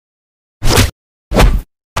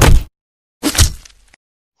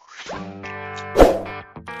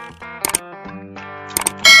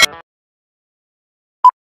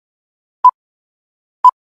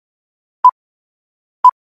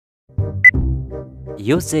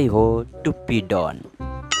यो चाहिँ हो टुप्पी done.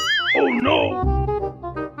 Oh no!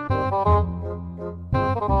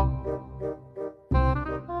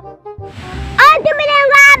 Itu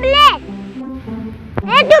menengah belet.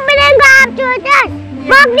 Itu menengah cutan.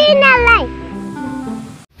 Bagi nalai.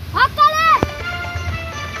 Akalah.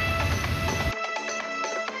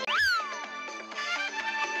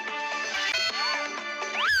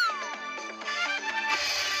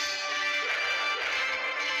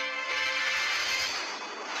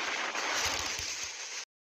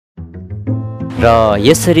 र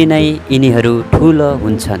यसरी नै यिनीहरू ठुलो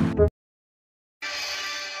हुन्छन्।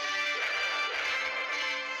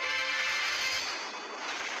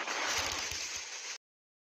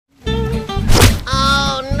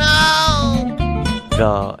 र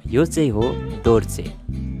यो चाहिँ हो दोर्जे,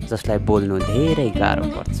 जसलाई बोल्नु धेरै गाह्रो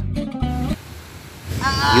पर्छ।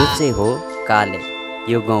 यो चाहिँ हो काले,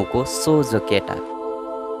 यो गाउँको सोझो केटा।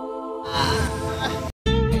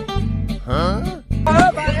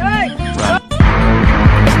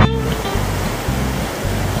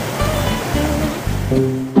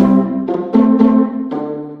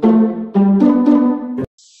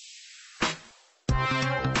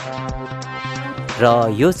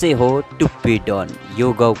 र यो चाहिँ हो टुप्पी डन, यो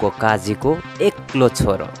गाउँको काजीको एक्लो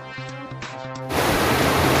छोरो।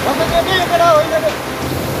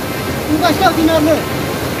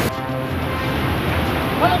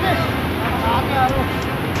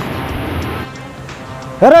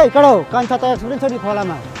 हेरै कडौ कान्छा त एक्सिडेन्ट छ नि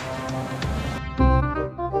खोलामा।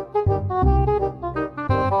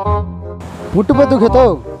 मुटु पो दुख्यो त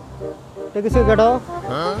हौ। टेकिसक्यो केटा हो।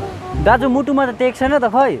 दाजु मुटुमा त टेक छैन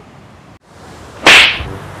त खै।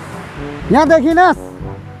 यहाँ देखिनस्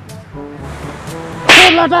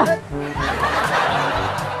लाटा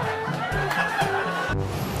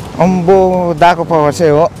अम्बो दाको पावर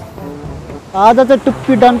चाहिँ हो। आज चाहिँ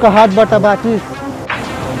टुप्पी डनको हातबाट बाँची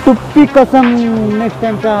टुप्पी कसम नेक्स्ट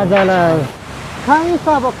टाइम कहाँ जाला खाइस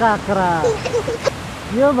अब काँक्रा।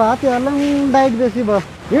 यो भात हेर्नु डाइट बेसी भयो।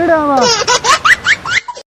 हिँड अब।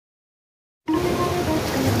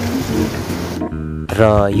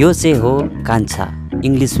 र यो चाहिँ हो कान्छा,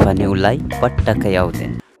 इङ्ग्लिस भन्ने उसलाई पटक्कै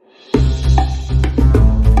आउँदैन।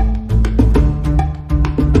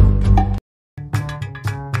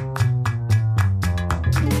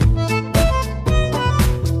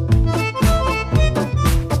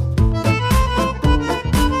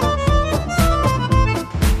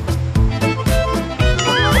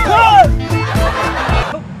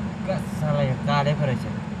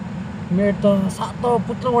 मेरो त सातो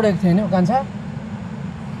पुत्र उडेको थियो नि कान्छा।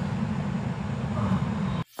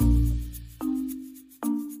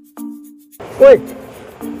 ओइ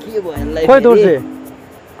के भयो यसलाई? खोइ दोर्जे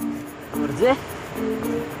दोर्जे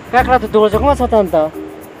काँक्रा त दोर्जेकोमा छ त अन्त।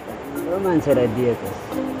 मान्छेलाई दिएको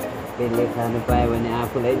त्यसले खानु पायो भने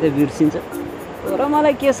आफूलाई त बिर्सिन्छ, तर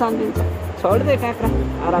मलाई के सम्झिन्छ। छोड्दे काँक्रा,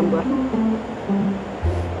 आराम गर।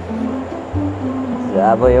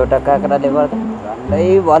 अब एउटा काँक्राले गर्दा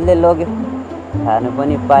झन्डै भलले लग्यो, खानु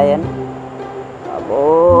पनि पाएन। अब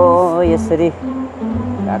यसरी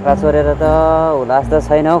काँक्रा छोडेर त उल्लास त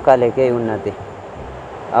छैन हौ काले, केही उन्नति।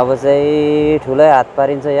 अब चाहिँ ठुलै हात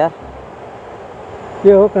पारिन्छ यार।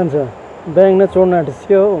 के हो कान्छा ब्याङ्क न चोड्न आँटिस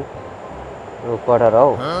के हो? पठार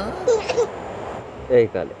हौ। ए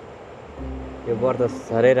काले, यो बर त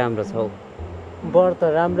साह्रै राम्रो छ हौ। बर त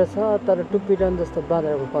राम्रो छ, तर टुप्पी डन जस्तो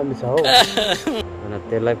बाँदरको कमी छ हौ। अनि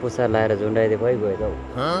त्यसलाई पुसा लाएर झुन्डाइदिए भइगयो त हौ।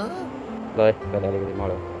 ल कहिले अलिकति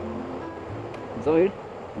मडौ जाउँ, हिँड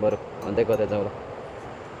बरु भन्दै कतै जाउँ ल।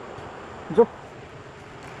 जो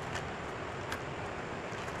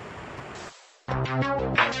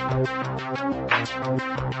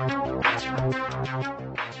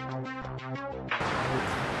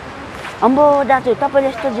अम्बो दाजु, तपाईँले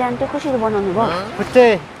यस्तो ज्यान चाहिँ कसरी बनाउनु भयो? पुच्चे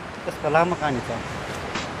त्यसको लामो कहानी छ।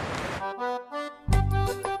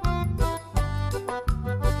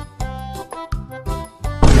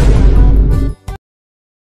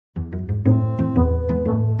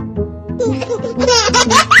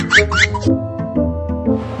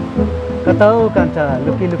 कता हो कान्छा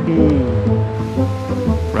लुकी लुकी?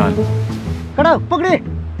 कडा पक्डी।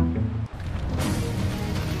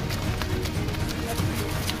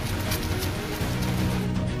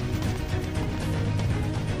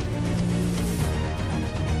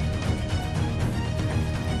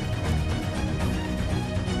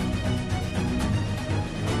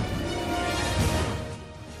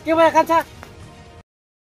 के भयो कान्छा?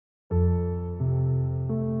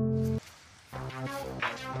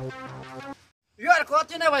 यो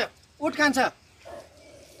कति नै भयो, उठ कान्छा।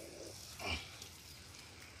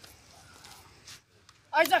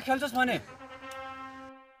 आइज खेल्छस् भने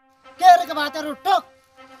के गरेको भातहरू टोक।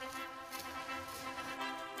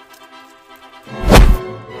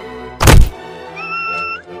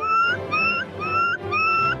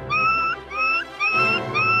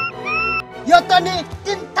 यो त नि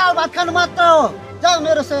 3 थाल भात खानु मात्र हो। जाऊ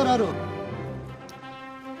मेरो शेरहरू।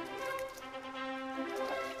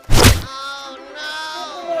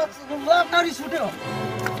 लटरी छुट्यो।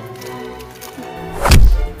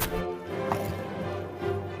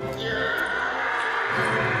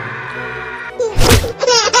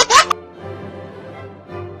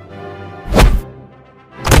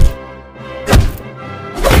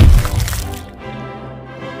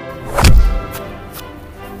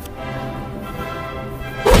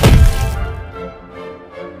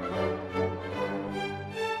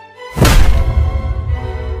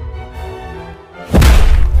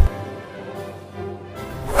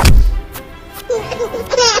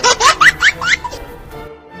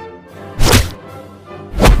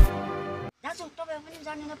 दाजु तपाईँ पनि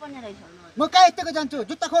जानु नपर्ने रहेछ म कहाँ यतिको जान्छु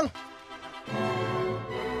जुत्ता खोल।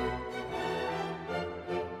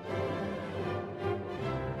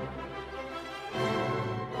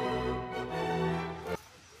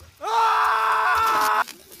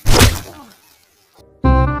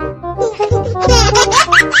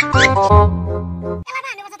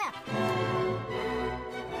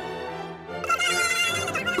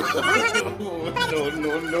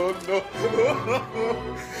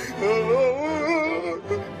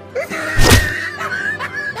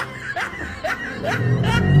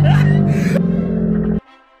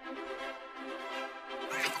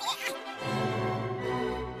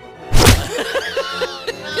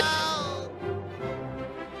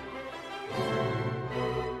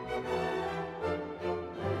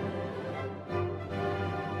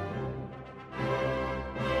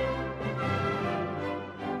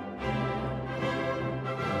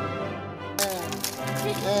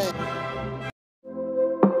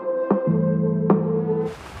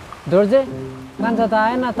 दोर्जे कान्छा त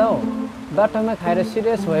आएन त हौ। बाटोमा खाएर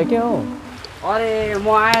सिरियस भयो के हो? अरे म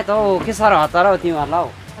आएँ त हौ, के साह्रो हतार हौ तिमीहरूलाई हौ।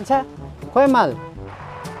 अच्छा खोइ माल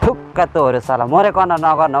ठुक्क तँहरू साला मरेको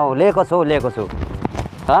नगर्न हौ। लिएको छु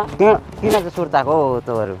किन चाहिँ सुर्ताको हौ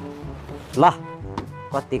तँहरू। ल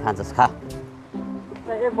कति खान्छस् खा।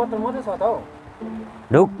 एक बोतल मात्रै छ त हौ।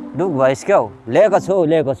 ढुक भइस् क्या हौ। लिएको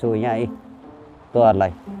छु यहाँ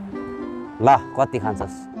तँहरूलाई। ल कति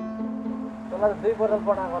खान्छस्? तँलाई 2 बोतल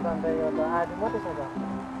पठाएको त अन्त यो त आधी मात्रै छ त।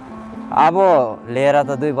 अब लिएर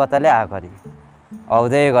त 2 बोतलै आएको नि।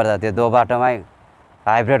 आउँदै गर्दा त्यो दो बाटोमै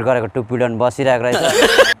भाइब्रेट गरेको टुप्पिडन बसिरहेको रहेछ।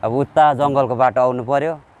 अब उता जङ्गलको बाटो आउनु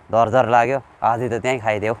पर्यो, धरधर लाग्यो, आधी त त्यहीँ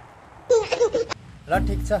खाइदेऊ। ल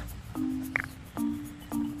ठिक छ।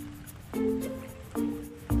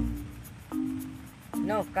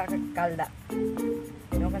 नो काका काल्दा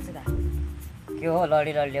नो कान्छा के हो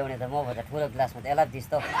लडी ल्याउने त म भन्दा ठुलो ग्लासमा त यसलाई दिस्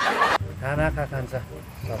त। खाना खान्छ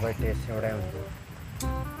सबै टेस्ट एउटै हुन्छ।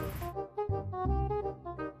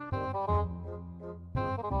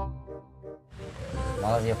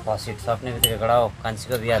 मलाई यो फसिट सक्ने बित्तिकै हौ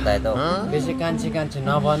कान्छीको बिहा त आयो त। बेसी कान्छी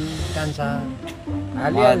नभन् कान्छा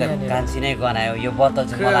कान्छी नै गनायो। यो बोतल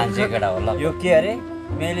चाहिँ मलाई लान्छ केटा हो। ल यो के अरे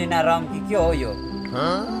मेलिना रम कि के हो यो?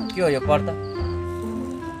 के हो यो पर्दा?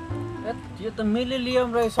 यो त मिलिलियम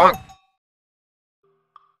रहेछ।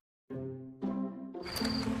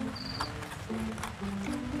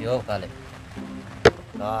 यो काले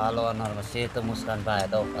कालो अनुहारमा सेतो मुस्कान पायो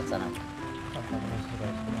त हौ अचानक।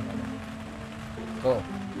 को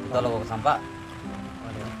तल गएको चम्पा?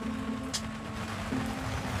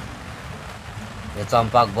 यो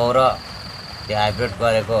चम्पाको बाउ र त्यो हाइब्रिड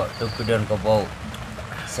गरेको टुप्पिडनको बाउ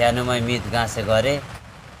सानोमै मित गाँसे गरे।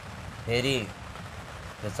 फेरि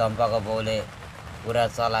त्यो चम्पाको बाउले पुरा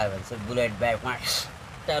चलायो भने चाहिँ बुलेट बाइकमा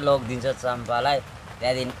त्यहाँ लगिदिन्छ चम्पालाई।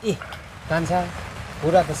 त्यहाँदेखि कान्छा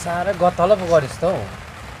कुरा त साह्रै गतल पो गरिस् त हौ।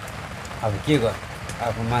 अब के गर,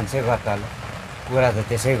 आफू मान्छे गत्तालो, कुरा त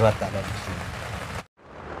त्यसै गत्तालो।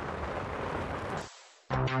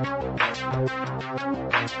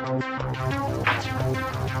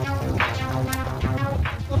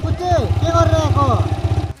 पुच्चे के गरिरहेको?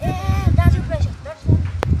 ए दाजु रहेछ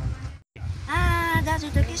दाजु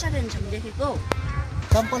त के साह्रो हुन्छ देखेको।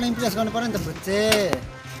 चम्पल इम्प्रेस गर्नु पर्यो नि त बुच्चे।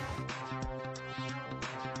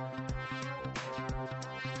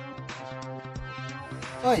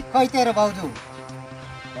 ओइ खै तेरो भाउजू?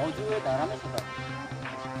 भाउजू यो धरामै छ त।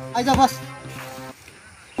 आइज बस।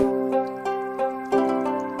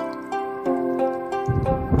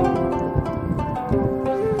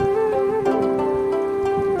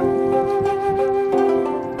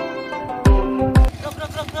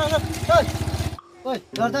 ओइ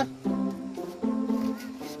गर्दा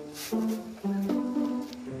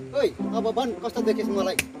ओइ अब भन कस्तो देखिस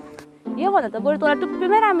मलाई यो भन्दा त बरु तँलाई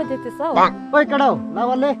टुप्पीमै राम्रो देख्दैछ हौ ओइ केटा हौ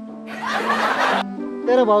लावलले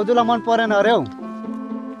तेरो भाउजूलाई मन परेन अरे हौ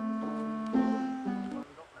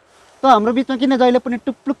त हाम्रो बिचमा किन जहिले पनि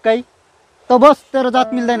टुप्लुक्काइ त बस तेरो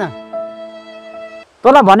जात मिल्दैन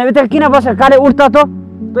तँलाई भन्ने बित्तिकै किन बस्यो काले उठ त तँ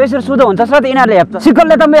यसरी सुधो हुन्छ र त यिनीहरूले हेप्छ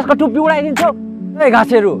सिक्कलले त म यसको टुप्पी उडाइदिन्छु ए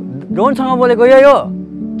घाँसेहरू ढोनसँग बोलेको यो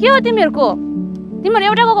के हो तिमीहरूको तिमीहरू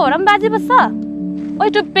एउटा गएको हो र बाजी बस्छ ओइ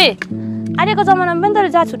टुप्पी अहिलेको जमानामा पनि तैँले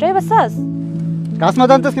जात छुट्याइ बस्छस् घाँसमा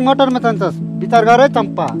जान्छस् कि मटरमा जान्छस् विचार गर है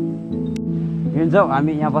चम्पा हिँड्छौ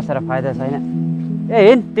हामी यहाँ बसेर फाइदा छैन ए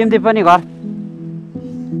हिँड तिमी पनि घर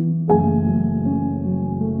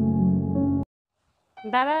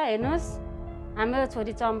बाबा हेर्नुहोस् हाम्रो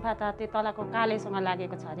छोरी चम्पा त त्यो तलको कालेसँग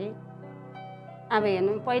लागेको छ अरे अब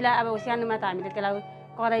हेर्नु पहिला अब सानोमा त हामीले त्यसलाई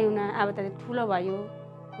करायौँ न अब त ठुलो भयो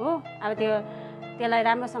हो अब त्यसलाई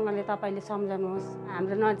राम्रोसँगले तपाईँले सम्झाउनुहोस्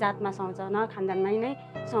हाम्रो न जातमा सुहाउँछ न खानदानमै नै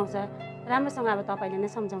सुहाउँछ राम्रोसँग अब तपाईँले नै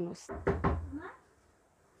सम्झाउनुहोस्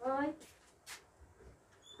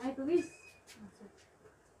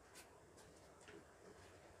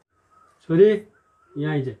छोरी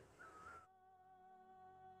यहाँ आइज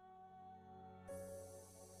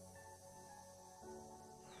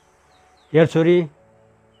हेर छोरी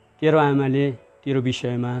तेरो आमाले तेरो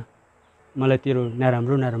विषयमा मलाई तेरो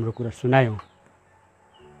नराम्रो कुरा सुनायो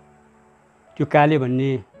त्यो काले भन्ने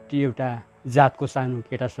त्यो एउटा जातको सानो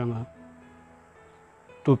केटासँग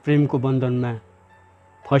त्यो प्रेमको बन्धनमा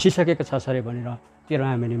फसिसकेको छ अरे भनेर तेरो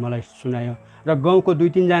आमाले मलाई सुनायो र गाउँको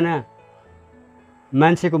 2-3 जना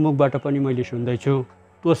मान्छेको मुखबाट पनि मैले सुन्दैछु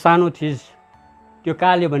त्यो सानो थिइस् त्यो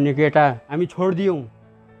काले भन्ने केटा हामी छोडिदियौँ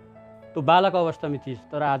तँ बालक अवस्थामा थिइस्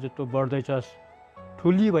तर आज तँ बढ्दैछस्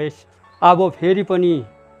ठुली भइस् अब फेरि पनि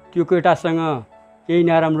त्यो केटासँग केही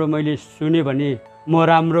नराम्रो मैले सुने भने म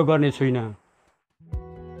राम्रो गर्ने छुइनँ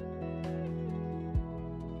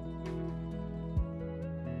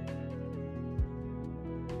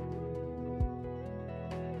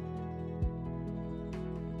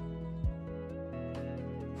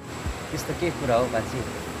त्यस्तो के कुरा हो बाजी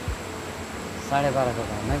 12:30को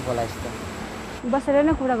घरमै बोलाइस् त बसेर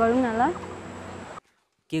नै कुरा गरौँ न ल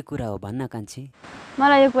के कुरा हो भन्न कान्छी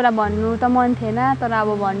मलाई यो कुरा भन्नु त मन थिएन तर अब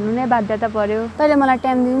भन्नु नै बाध्यता पर्यो तैँले मलाई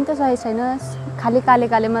टाइम दिनु त सही छैनस् खालि काले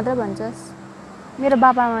काले मात्र भन्छस् मेरो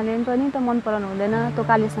बाबा आमाले पनि त मन पराउनु हुँदैन तँ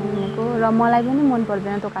कालेसँग हिँडेको र मलाई पनि मन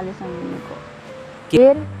पर्दैन तँ कालेसँग हिँडेको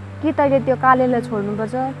हेर कि तैँले त्यो कालेलाई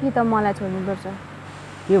छोड्नुपर्छ कि त मलाई छोड्नुपर्छ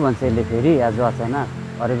के भन्छ यसले फेरि आज अचानक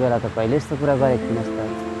अरू बेला त कहिले यस्तो कुरा गरेको थिइनस् त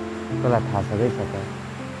तँलाई थाहा छँदैछ त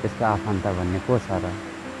त्यसको आफन्त भन्ने को छ र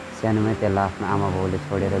सानोमै त्यसलाई आफ्नो आमा बाउले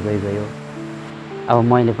छोडेर गइगयो अब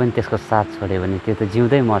मैले पनि त्यसको साथ छोडेँ भने त्यो त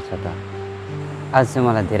जिउँदै मर्छ त आज चाहिँ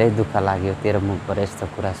मलाई धेरै दुःख लाग्यो तेरो मुखबाट यस्तो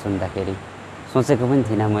कुरा सुन्दाखेरि सोचेको पनि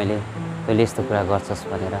थिइनँ मैले तैँले यस्तो कुरा गर्छस्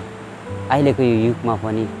भनेर अहिलेको यो युगमा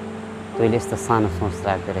पनि तैँले यस्तो सानो सोच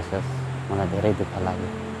राख्दो रहेछस् मलाई धेरै दुःख लाग्यो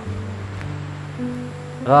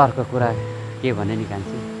र अर्को कुरा के भने नि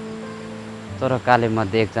कान्छी तर काले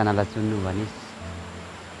मध्ये एकजनालाई चुन्नु भनिस्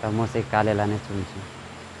र म चाहिँ कालेलाई नै चुन्छु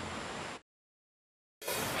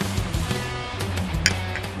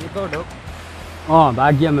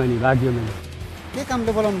भाग्यमानी के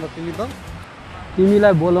कामले बोलाउनु भयो तिमी त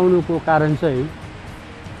तिमीलाई बोलाउनुको कारण चाहिँ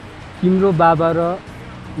तिम्रो बाबा र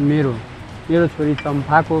मेरो छोरी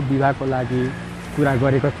चम्पाको विवाहको लागि कुरा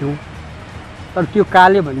गरेको थियौँ तर त्यो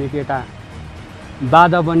काले भन्ने केटा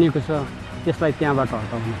बाधा बनिएको छ त्यसलाई त्यहाँबाट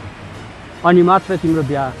हटाउनु अनि मात्र तिम्रो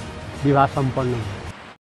विवाह सम्पन्न हुन्छ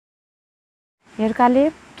हेर काले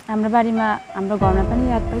हाम्रो बारीमा हाम्रो घरमा पनि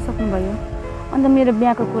याद पाइसक्नुभयो अन्त मेरो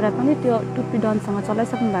बिहाको कुरा पनि त्यो टुप्पी डनसँग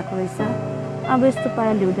चलाइसक्नु भएको रहेछ अब यस्तो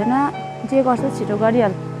पाराले हुँदैन जे गर्छ छिटो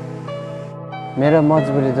गरिहाल मेरो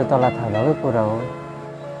मजबुरी त तँलाई थाहा भएकै कुरा हो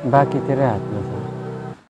बाँकी तेरै हातमा छ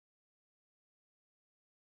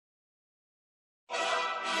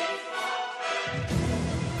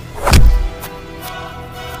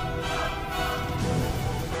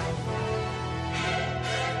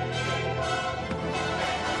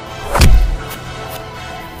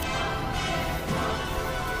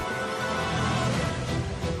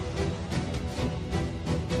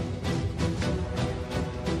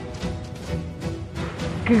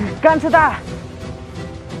कान्छदा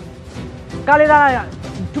कालेदा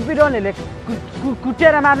टुप्पी डनहरूले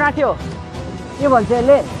कुटेर मार्न आँट्यो के भन्छ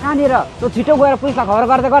यसले कहाँनिर तँ छिटो गएर पुलिसलाई खबर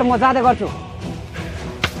गर्दै गर म जाँदै गर्छु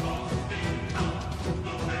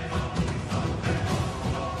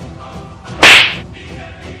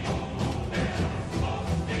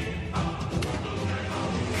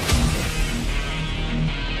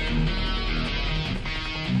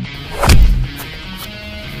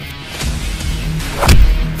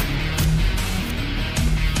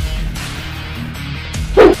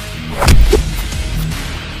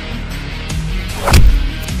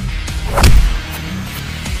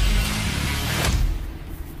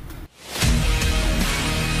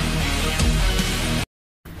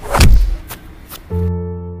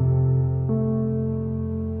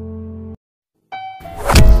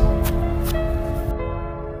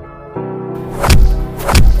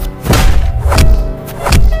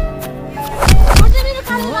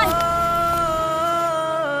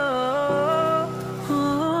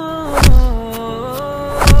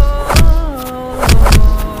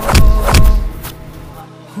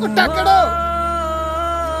उठा करो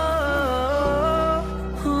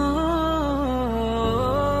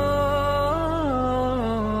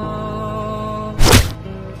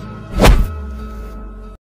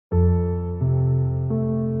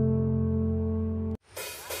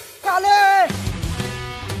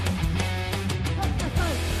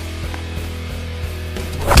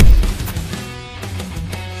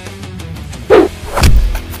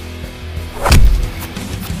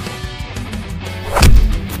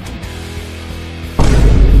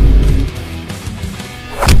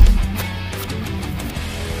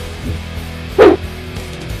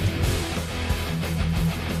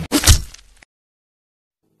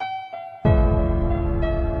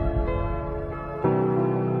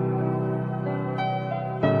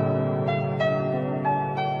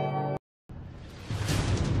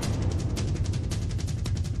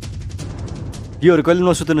योहरू कहिले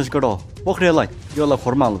नसुत्नुहोस् केटो पोखरे यसलाई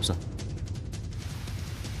खोरमा हाल्नुपर्छ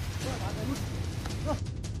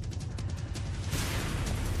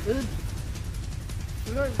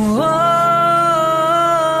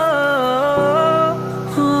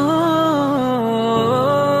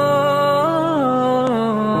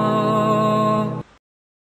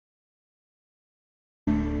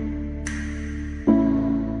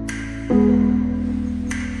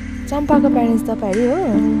चम्पाको प्यारेन्ट्स तपाईहरु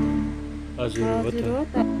हो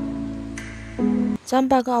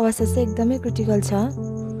चम्पाको अवस्था चाहिँ एकदमै क्रिटिकल छ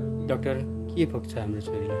डाक्टर के भएको छ हाम्रो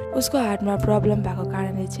छोरीलाई उसको हार्टमा प्रब्लम भएको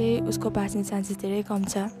कारणले चाहिँ उसको बाँच्ने चान्सेस धेरै कम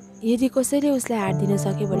छ यदि कसैले उसलाई हार्ट दिन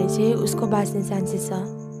सक्यो भने चाहिँ उसको बाँच्ने चान्सेस छ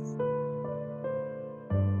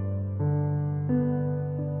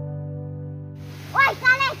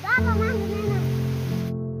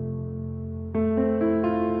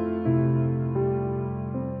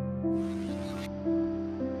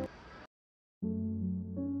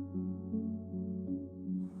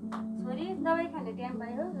दबाई खाने टाइम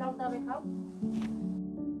भयो लौ दबाई खाऊ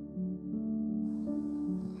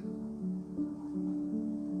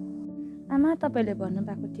आमा तपाईले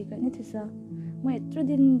भन्नुभएको ठिकै नै थिएछ म यत्रो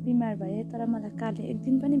दिन बिमार भएँ तर मलाई काले एक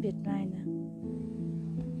दिन पनि भेट्न आएन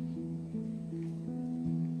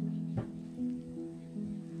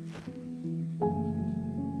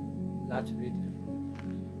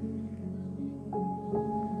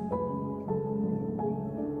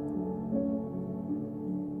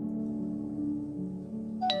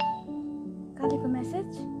कालेको मेसेज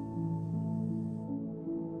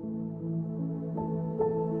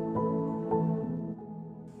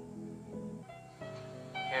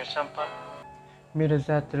मेरो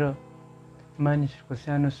जात र मानिसहरूको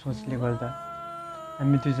सानो सोचले गर्दा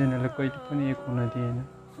हामी दुईजनालाई कहिले पनि एक हुन दिएन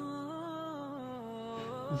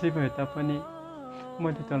जे भए तापनि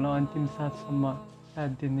मैले तँलाई अन्तिम साथसम्म साथ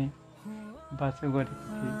दिने बाचा गरेको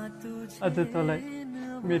थिएँ अझ तँलाई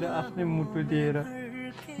मेरो आफ्नै मुटु दिएर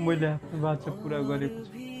मैले आफ्नो बाचा पुरा गरेको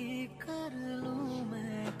छु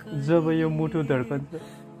जब यो मुटु धड्कन्छ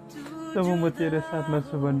तब म तेरो साथमा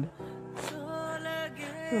छु भन्ने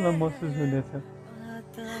तँलाई महसुस हुनेछ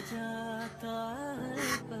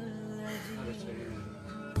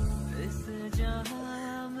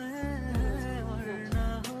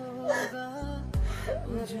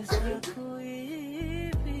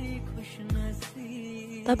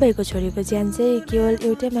तपाईको छोरीको ज्यान चाहिँ केवल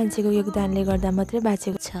एउटै मान्छेको योगदानले गर्दा मात्रै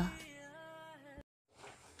बाँचेको छ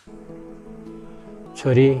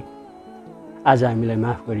छोरी आज हामीलाई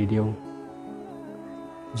माफ गरिदेऊ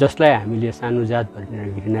जसलाई हामीले सानो जात भनेर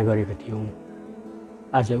घृणा गरेका थियौँ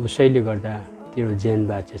आज उसैले गर्दा तेरो ज्यान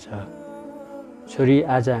बाँचेछ छोरी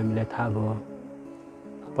आज हामीलाई थाहा भयो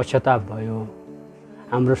पश्चाताप भयो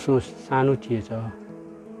हाम्रो सोच सानो थिएछ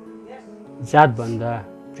जातभन्दा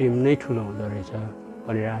प्रेम नै ठुलो हुँदो रहेछ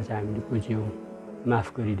भनेर आज हामीले बुझ्यौँ माफ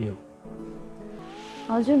गरिदेऊ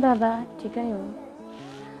हजुर दादा ठिकै हो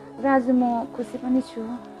र आज म खुसी पनि छु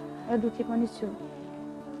र दुःखी पनि छु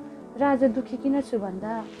र आज दुःखी किन छु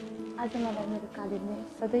भन्दा आज मलाई मेरो कालेले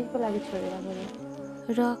सधैँको लागि छोडेर गयो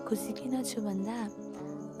र खुसी किन छु भन्दा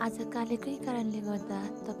आज कालेकै कारणले गर्दा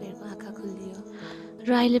तपाईँहरूको आँखा खुलियो र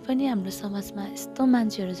अहिले पनि हाम्रो समाजमा यस्तो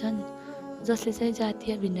मान्छेहरू छन् जसले चाहिँ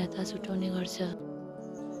जातीय भिन्नता छुटाउने गर्छ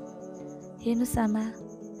हेर्नुहोस् आमा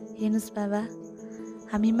हेर्नुहोस् बाबा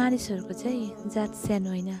हामी मानिसहरूको चाहिँ जात सानो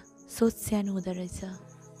होइन सोच सानो हुँदो रहेछ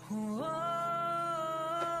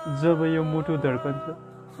जब यो मुटु धड्कन्छ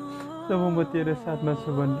तब म तेरो साथमा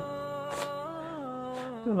छु भन्ने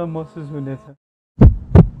तँलाई महसुस हुनेछ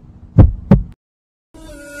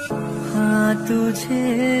तुझे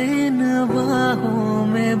न बाहों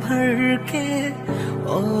में भर के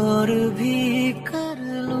और भी कर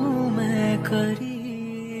लूं मैं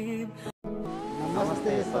करीब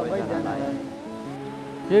नमस्ते सबैजनालाई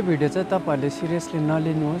यो भिडियो चाहिँ तपाईँहरूले सिरियसली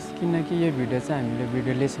नलिनुहोस् किनकि यो भिडियो चाहिँ हामीले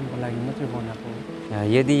भिडियो लेसनको लागि मात्रै बनाएको हो।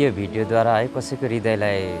 यदि यो भिडियोद्वारा है कसैको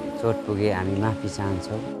हृदयलाई चोट पुगे हामी माफी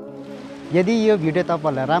चाहन्छौँ। यदि यो भिडियो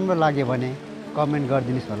तपाईँहरूलाई राम्रो लाग्यो भने कमेन्ट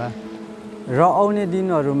गरिदिनुहोस् होला। र आउने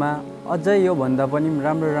दिनहरूमा अझै योभन्दा पनि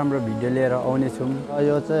राम्रो राम्रो भिडियो लिएर आउनेछौँ।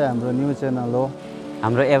 यो चाहिँ हाम्रो न्यू च्यानल हो।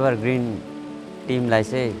 हाम्रो एभरग्रिन टिमलाई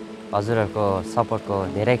चाहिँ हजुरहरूको सपोर्टको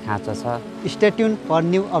धेरै खाँचो छ। Stay tune for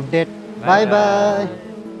new update. By by.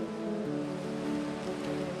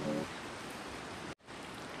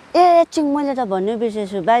 ए एकछिन मैले त भन्नु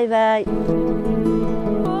बिर्सेछु। By by.